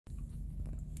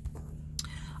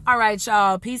All right,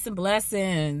 y'all. Peace and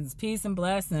blessings. Peace and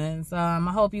blessings. I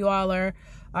hope you all are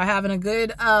having a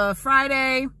good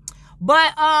Friday.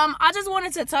 But I just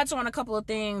wanted to touch on a couple of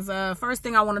things. First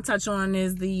thing I want to touch on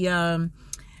is the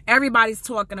everybody's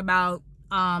talking about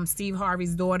Steve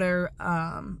Harvey's daughter,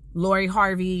 Lori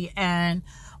Harvey, and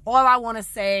all I want to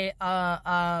say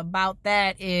about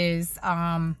that is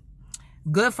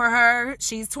good for her.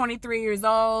 She's 23 years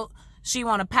old. She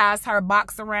want to pass her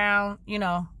box around, you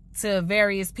know, to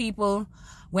various people.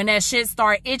 When that shit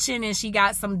start itching and she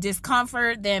got some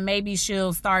discomfort, then maybe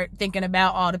she'll start thinking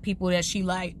about all the people that she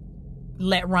like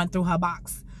let run through her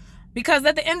box. Because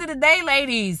at the end of the day,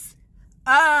 ladies,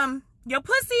 your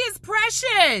pussy is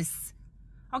precious.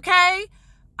 Okay?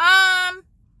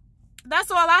 That's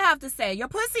all I have to say. Your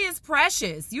pussy is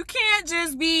precious. You can't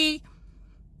just be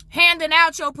handing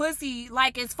out your pussy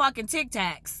like it's fucking Tic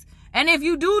Tacs. And if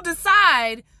you do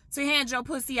decide to hand your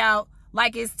pussy out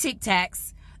like it's Tic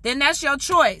Tacs, then that's your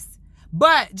choice.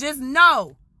 But just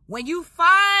know, when you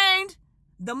find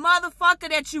the motherfucker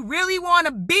that you really want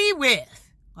to be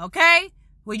with, okay?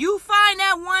 When you find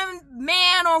that one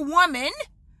man or woman,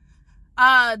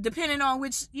 depending on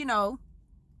which, you know,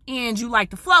 end you like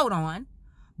to float on.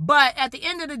 But at the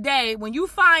end of the day, when you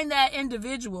find that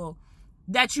individual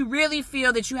that you really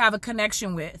feel that you have a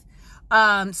connection with,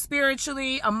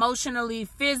 spiritually, emotionally,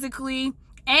 physically,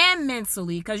 and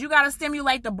mentally, because you got to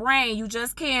stimulate the brain. You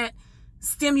just can't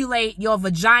stimulate your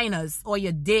vaginas or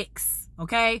your dicks,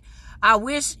 okay? I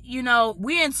wish, you know,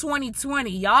 we in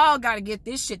 2020. Y'all got to get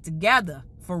this shit together,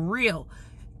 for real.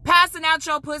 Passing out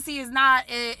your pussy is not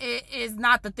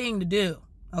the thing to do,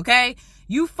 okay?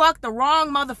 You fucked the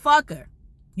wrong motherfucker.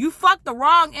 You fucked the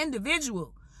wrong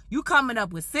individual. You coming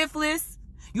up with syphilis,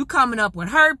 you coming up with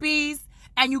herpes,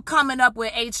 and you coming up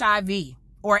with HIV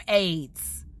or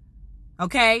AIDS.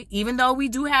 Okay, even though we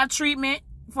do have treatment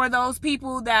for those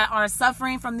people that are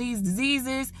suffering from these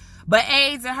diseases, but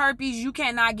AIDS and herpes you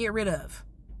cannot get rid of.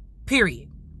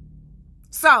 Period.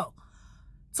 So,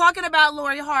 talking about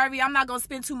Lori Harvey, I'm not going to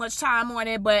spend too much time on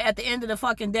it, but at the end of the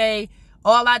fucking day,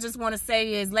 all I just want to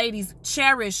say is, ladies,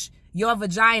 cherish your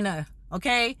vagina,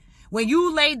 okay? When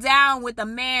you lay down with a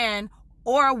man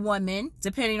or a woman,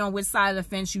 depending on which side of the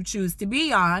fence you choose to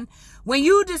be on, when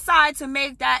you decide to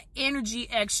make that energy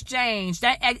exchange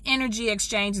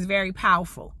is very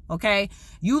powerful, okay?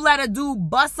 You let a dude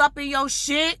bust up in your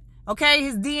shit, okay?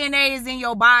 His DNA is in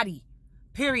your body,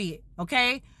 period,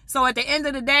 okay? So at the end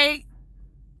of the day,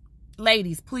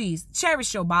 ladies, please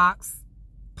cherish your box.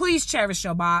 Please cherish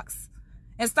your box.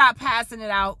 And stop passing it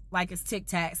out like it's Tic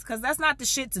Tacs. Because that's not the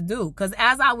shit to do. Because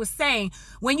as I was saying,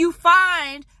 when you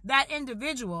find that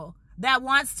individual that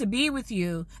wants to be with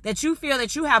you, that you feel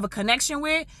that you have a connection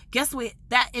with, guess what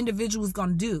that individual is going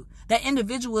to do? That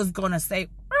individual is going to say,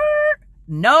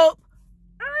 nope,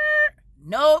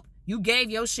 nope. You gave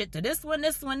your shit to this one,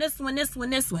 this one, this one, this one,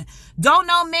 this one. Don't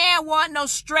no man want no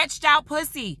stretched out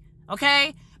pussy.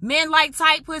 Okay? Men like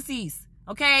tight pussies.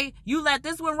 Okay, you let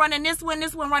this one run in this one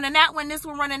running that one, this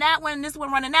one running that one, this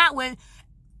one running that one.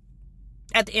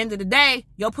 At the end of the day,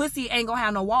 your pussy ain't gonna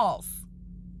have no walls,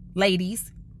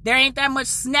 ladies. There ain't that much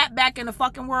snapback in the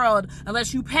fucking world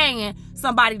unless you paying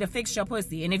somebody to fix your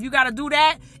pussy. And if you gotta do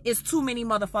that, it's too many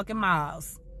motherfucking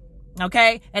miles.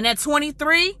 Okay, and at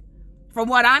 23, from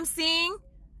what I'm seeing,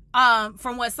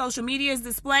 from what social media is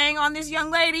displaying on this young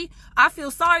lady, I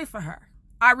feel sorry for her.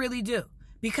 I really do.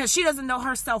 Because she doesn't know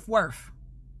her self-worth.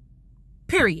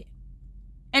 Period.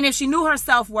 And if she knew her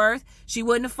self-worth, she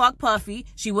wouldn't have fucked Puffy.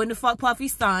 She wouldn't have fucked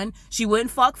Puffy's son. She wouldn't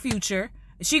fuck Future.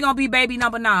 She gonna be baby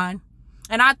number 9.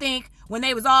 And I think when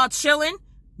they was all chilling,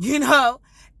 you know,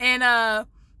 and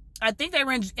I think they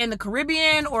were in the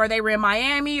Caribbean or they were in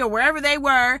Miami or wherever they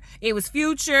were, it was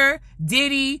Future,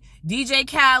 Diddy, DJ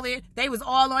Khaled. They was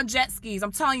all on jet skis.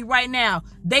 I'm telling you right now,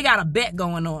 they got a bet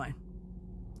going on.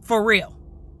 For real.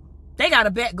 They got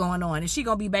a bet going on, and she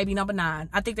gonna be baby number 9.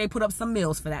 I think they put up some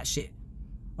meals for that shit.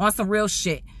 On some real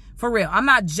shit. For real. I'm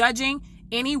not judging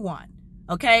anyone,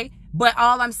 okay? But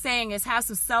all I'm saying is have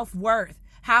some self-worth.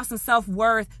 Have some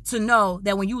self-worth to know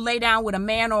that when you lay down with a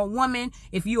man or a woman,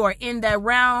 if you are in that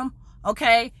realm,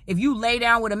 okay? If you lay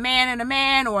down with a man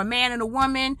or a man and a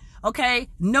woman, okay?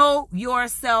 Know your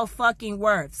self-fucking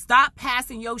worth. Stop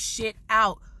passing your shit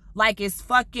out like it's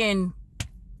fucking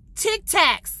Tic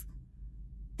Tacs.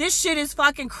 This shit is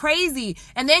fucking crazy.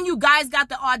 And then you guys got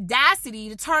the audacity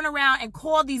to turn around and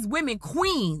call these women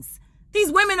queens.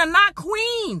 These women are not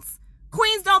queens.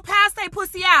 Queens don't pass their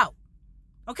pussy out.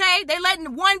 Okay? They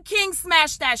letting one king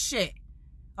smash that shit.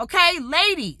 Okay?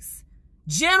 Ladies,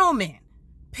 gentlemen,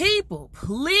 People,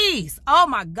 please. Oh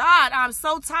my God, I'm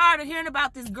so tired of hearing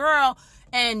about this girl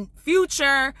and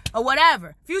Future or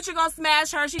whatever. Future gonna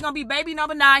smash her. She gonna be baby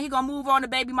number 9. He gonna move on to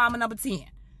baby mama number 10.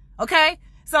 Okay?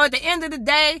 So at the end of the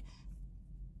day,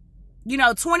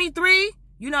 23,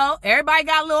 everybody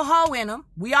got a little hoe in them.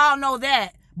 We all know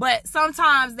that. But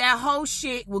sometimes that whole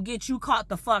shit will get you caught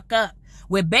the fuck up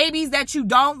with babies that you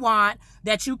don't want,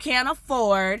 that you can't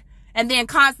afford, and then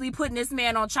constantly putting this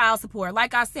man on child support.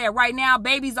 Like I said, right now,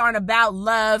 babies aren't about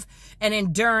love and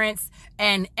endurance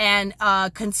and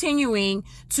continuing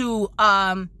to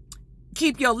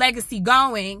keep your legacy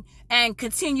going and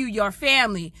continue your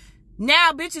family.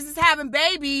 Now, bitches is having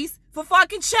babies for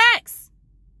fucking checks.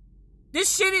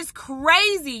 This shit is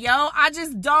crazy, yo. I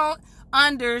just don't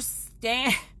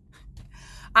understand.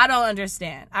 I don't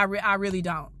understand. I really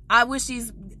don't. I wish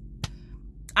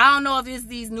I don't know if it's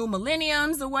these new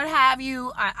millenniums or what have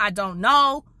you. I don't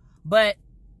know. But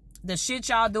the shit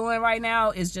y'all doing right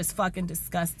now is just fucking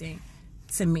disgusting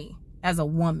to me as a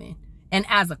woman and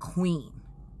as a queen.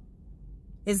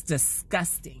 It's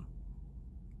disgusting.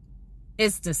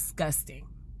 It's disgusting.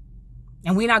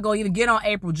 And we're not going to even get on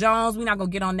April Jones. We're not going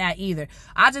to get on that either.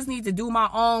 I just need to do my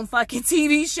own fucking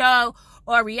TV show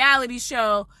or reality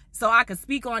show so I can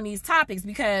speak on these topics,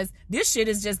 because this shit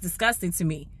is just disgusting to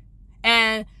me.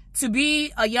 And to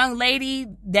be a young lady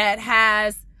that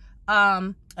has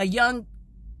a young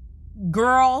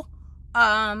girl,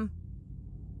 like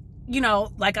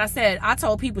I said, I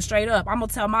told people straight up, I'm going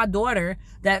to tell my daughter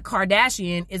that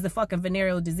Kardashian is a fucking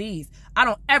venereal disease. I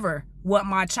don't ever want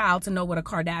my child to know what a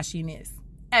Kardashian is.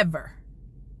 Ever.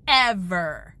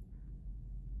 Ever.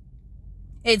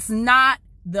 It's not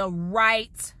the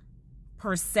right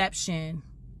perception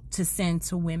to send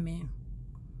to women,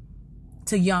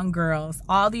 to young girls.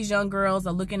 All these young girls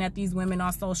are looking at these women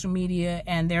on social media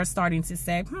and they're starting to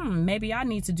say, maybe I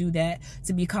need to do that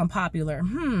to become popular.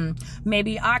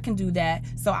 Maybe I can do that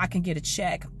so I can get a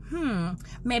check.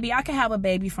 Maybe I can have a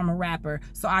baby from a rapper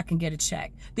so I can get a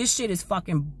check. This shit is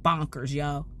fucking bonkers,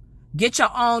 yo. Get your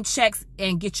own checks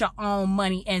and get your own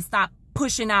money and stop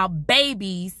pushing out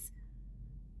babies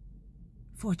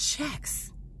for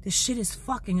checks. This shit is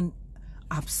fucking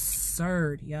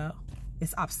absurd, yo.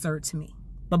 It's absurd to me.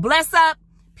 But bless up.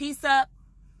 Peace up.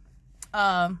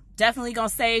 Definitely gonna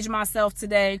sage myself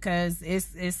today because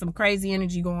it's some crazy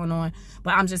energy going on.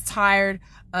 But I'm just tired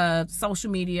of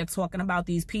social media talking about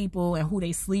these people and who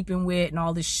they sleeping with and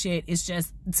all this shit. It's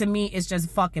just, to me, it's just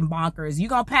fucking bonkers. You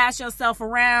gonna pass yourself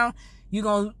around. You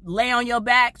gonna lay on your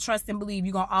back. Trust and believe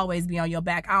you gonna always be on your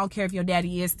back. I don't care if your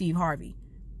daddy is Steve Harvey.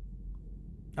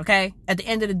 Okay? At the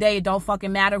end of the day, it don't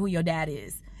fucking matter who your dad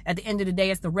is. At the end of the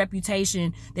day, it's the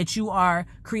reputation that you are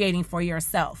creating for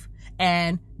yourself.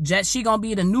 And she gonna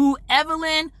be the new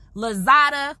Evelyn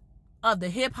Lozada of the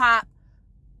hip-hop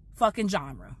fucking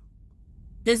genre.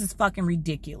 This is fucking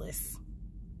ridiculous.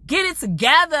 Get it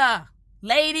together,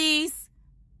 ladies.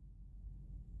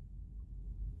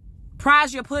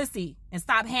 Prize your pussy and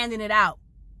stop handing it out.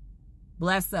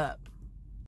 Bless up.